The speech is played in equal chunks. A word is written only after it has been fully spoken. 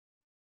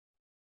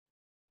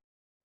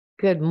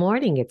Good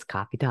morning. It's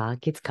coffee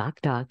talk. It's coffee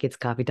talk. It's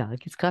coffee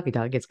talk. It's coffee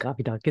talk. It's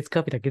coffee talk. It's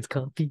coffee talk. It's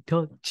coffee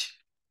talk.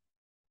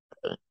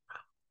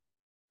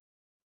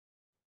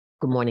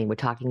 Good morning. We're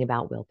talking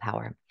about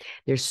willpower.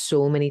 There's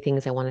so many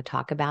things I want to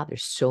talk about.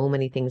 There's so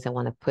many things I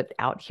want to put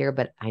out here,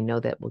 but I know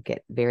that we'll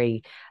get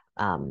very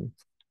um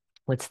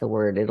what's the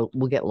word?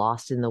 We'll get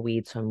lost in the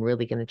weeds. So I'm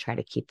really going to try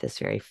to keep this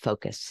very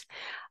focused.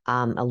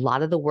 A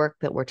lot of the work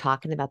that we're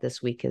talking about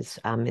this week is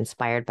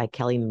inspired by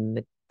Kelly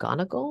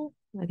McGonigal.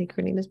 I think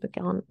her name is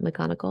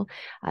McGonigal.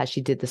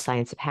 She did the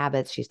science of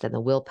habits. She's done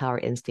the willpower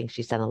instinct.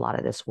 She's done a lot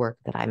of this work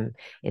that I'm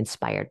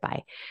inspired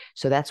by.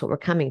 So that's what we're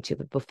coming to.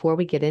 But before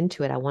we get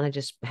into it, I want to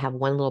just have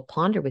one little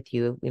ponder with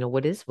you.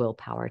 What is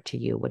willpower to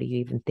you? What do you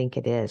even think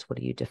it is? What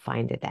do you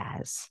define it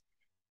as?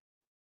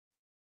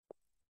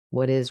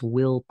 What is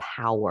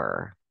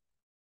willpower?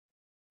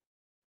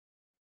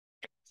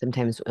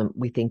 Sometimes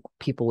we think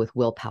people with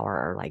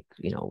willpower are like,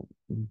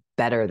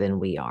 better than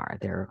we are.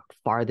 They're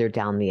farther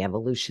down the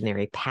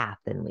evolutionary path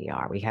than we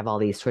are. We have all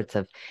these sorts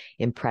of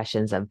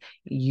impressions of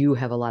you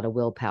have a lot of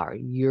willpower.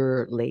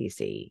 You're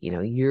lazy.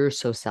 You're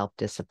so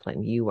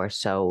self-disciplined. You are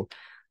so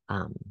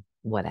um,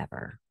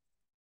 whatever.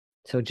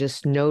 So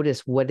just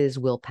notice, what is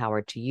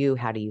willpower to you?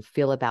 How do you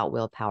feel about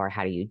willpower?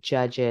 How do you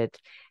judge it?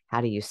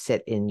 How do you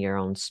sit in your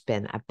own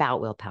spin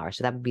about willpower?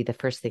 So that would be the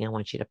first thing I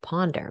want you to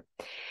ponder.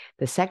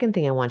 The second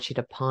thing I want you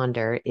to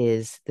ponder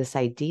is this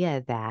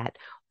idea that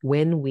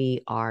when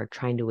we are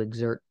trying to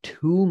exert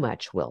too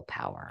much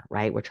willpower,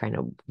 right? We're trying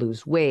to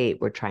lose weight.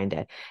 We're trying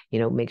to,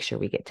 make sure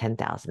we get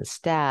 10,000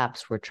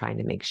 steps. We're trying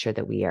to make sure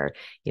that we are,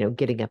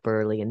 getting up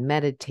early and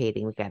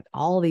meditating. We've got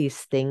all these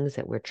things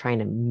that we're trying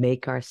to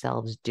make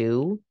ourselves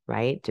do,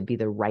 right? To be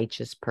the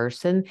righteous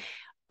person.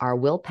 Our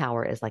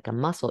willpower is like a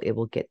muscle. It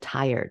will get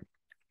tired.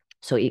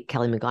 So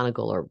Kelly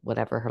McGonigal, or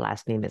whatever her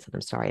last name is, and I'm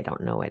sorry, I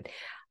don't know it.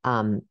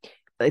 Um,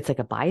 it's like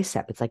a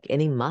bicep. It's like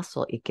any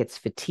muscle. It gets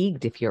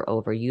fatigued if you're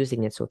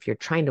overusing it. So if you're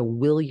trying to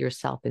will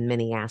yourself in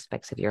many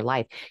aspects of your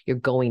life, you're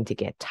going to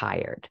get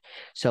tired.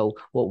 So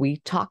what we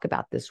talk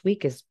about this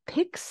week is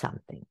pick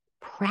something.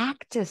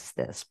 Practice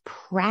this,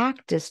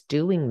 practice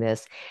doing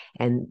this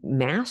and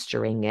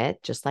mastering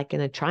it. Just like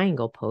in a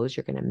triangle pose,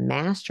 you're going to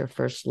master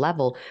first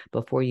level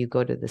before you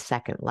go to the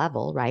second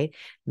level, right?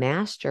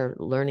 Master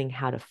learning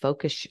how to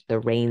focus the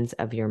reins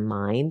of your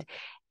mind,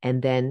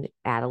 and then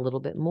add a little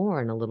bit more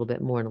and a little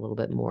bit more and a little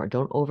bit more.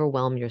 Don't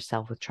overwhelm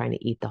yourself with trying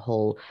to eat the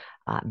whole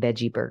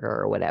veggie burger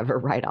or whatever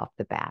right off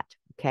the bat.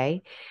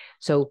 Okay.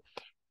 So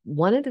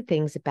one of the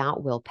things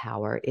about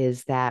willpower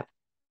is that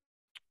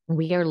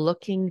we are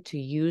looking to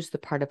use the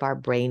part of our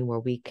brain where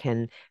we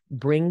can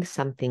bring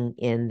something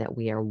in that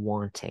we are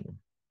wanting.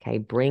 Okay.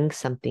 Bring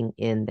something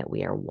in that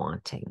we are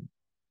wanting.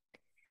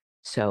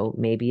 So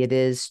maybe it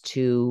is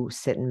to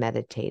sit and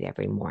meditate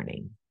every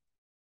morning.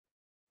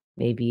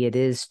 Maybe it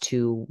is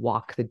to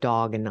walk the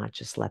dog and not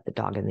just let the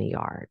dog in the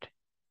yard.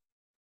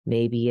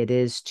 Maybe it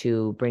is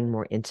to bring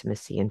more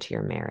intimacy into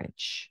your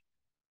marriage.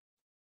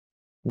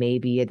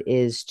 Maybe it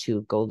is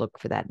to go look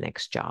for that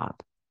next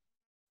job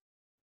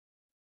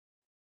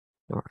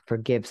or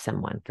forgive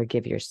someone,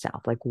 forgive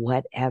yourself, like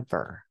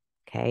whatever.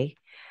 Okay.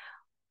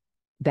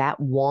 That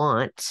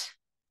want,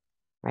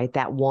 right?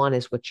 That want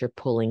is what you're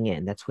pulling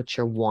in. That's what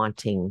you're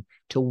wanting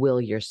to will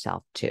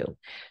yourself to.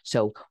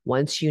 So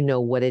once you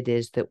know what it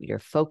is that your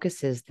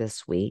focus is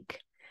this week,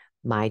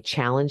 my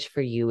challenge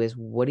for you is,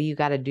 what do you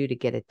got to do to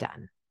get it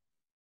done?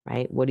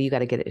 Right? What do you got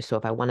to get it? So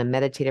if I want to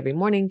meditate every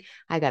morning,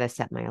 I got to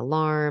set my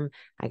alarm.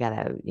 I got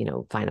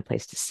to, find a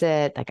place to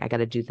sit. Like I got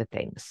to do the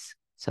things.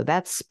 So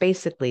that's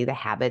basically the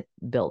habit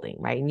building,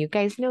 right? And you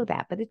guys know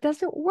that, but it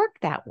doesn't work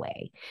that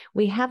way.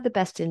 We have the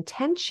best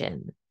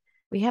intention.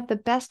 We have the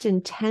best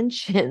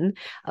intention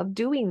of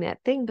doing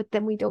that thing, but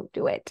then we don't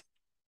do it,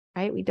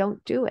 right? We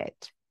don't do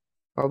it,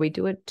 or we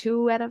do it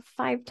 2 out of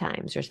 5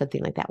 times or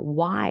something like that.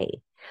 Why?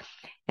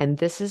 And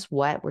this is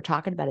what we're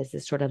talking about, is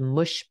this sort of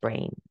mush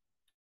brain.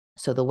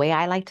 So the way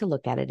I like to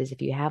look at it is,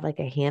 if you have like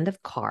a hand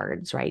of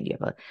cards, right? You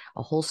have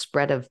a whole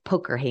spread of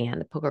poker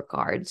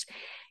cards.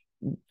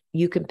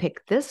 You can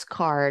pick this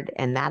card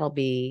and that'll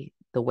be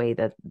the way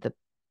the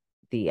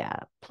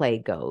play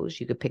goes.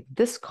 You could pick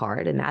this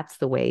card and that's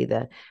the way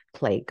the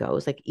play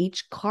goes. Like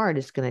each card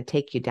is going to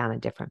take you down a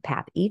different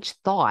path. Each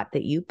thought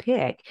that you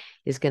pick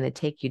is going to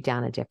take you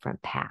down a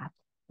different path.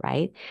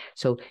 Right.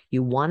 So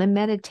you want to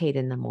meditate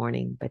in the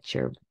morning, but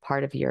your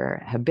part of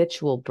your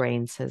habitual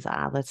brain says,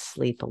 let's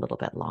sleep a little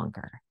bit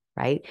longer.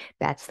 Right.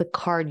 That's the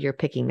card you're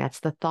picking.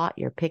 That's the thought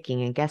you're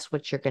picking. And guess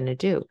what you're going to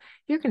do?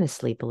 You're going to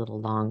sleep a little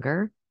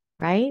longer.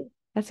 Right.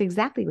 That's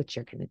exactly what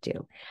you're going to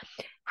do.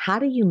 How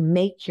do you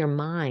make your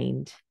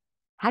mind?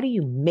 How do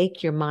you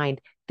make your mind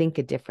think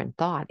a different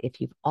thought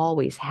if you've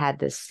always had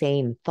the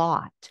same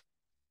thought?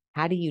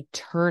 How do you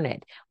turn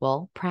it?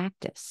 Well,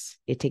 practice.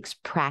 It takes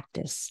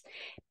practice.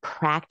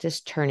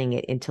 Practice turning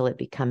it until it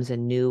becomes a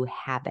new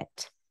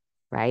habit,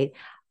 right?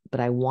 But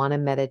I want to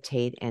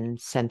meditate and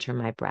center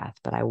my breath,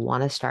 but I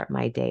want to start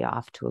my day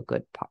off to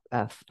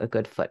a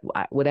good foot.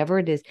 Whatever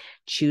it is,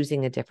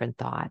 choosing a different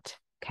thought,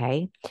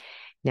 okay?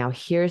 Now,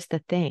 here's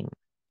the thing.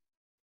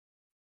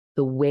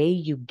 The way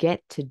you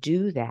get to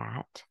do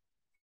that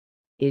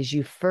is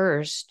you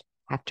first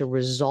have to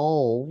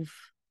resolve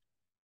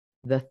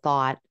the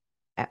thought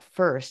at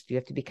first. You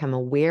have to become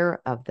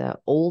aware of the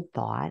old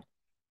thought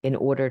in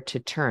order to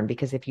turn.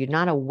 Because if you're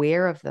not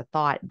aware of the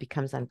thought, it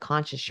becomes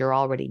unconscious. You're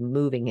already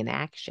moving in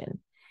action.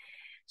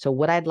 So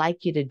what I'd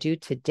like you to do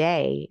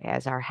today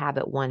as our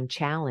Habit 1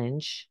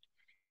 challenge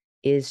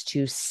is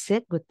to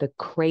sit with the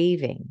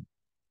craving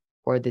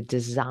or the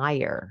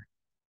desire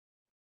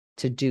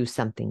to do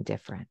something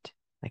different.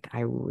 Like,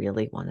 I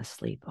really want to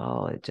sleep.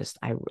 Oh,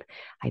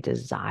 I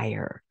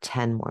desire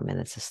 10 more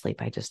minutes of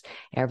sleep. I just,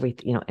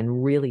 everything,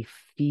 and really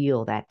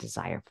feel that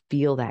desire,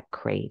 feel that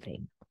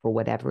craving for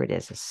whatever it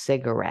is, a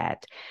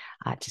cigarette,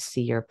 to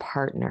see your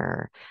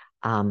partner,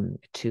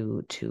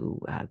 to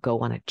go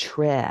on a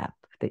trip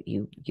that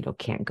you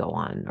can't go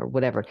on, or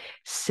whatever.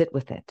 Sit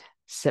with it,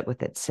 sit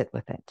with it, sit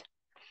with it.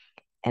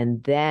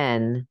 And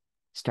then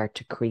start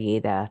to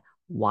create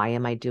why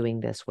am I doing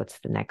this? What's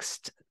the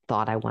next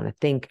thought I want to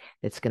think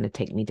that's going to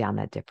take me down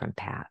that different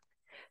path?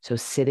 So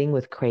sitting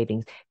with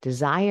cravings,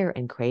 desire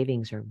and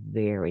cravings are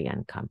very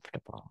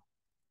uncomfortable,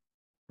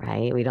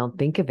 right? We don't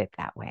think of it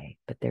that way,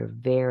 but they're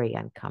very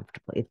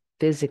uncomfortable. It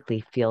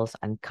physically feels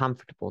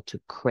uncomfortable to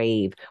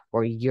crave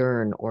or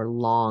yearn or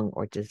long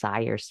or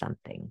desire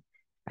something,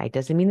 right?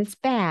 Doesn't mean it's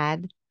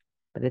bad,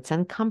 but it's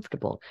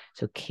uncomfortable.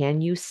 So can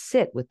you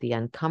sit with the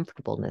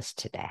uncomfortableness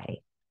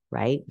today,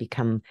 right?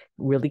 Become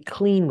really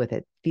clean with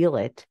it, feel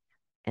it,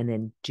 and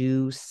then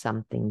do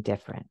something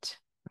different,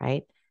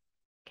 right?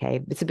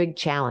 Okay, it's a big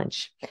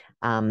challenge.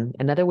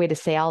 Another way to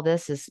say all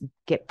this is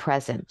get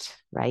present,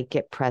 right?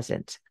 Get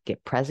present.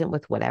 Get present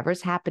with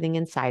whatever's happening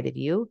inside of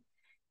you.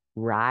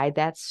 Ride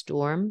that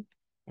storm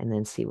and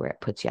then see where it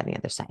puts you on the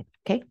other side.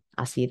 Okay,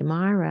 I'll see you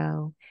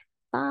tomorrow.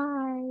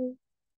 Bye.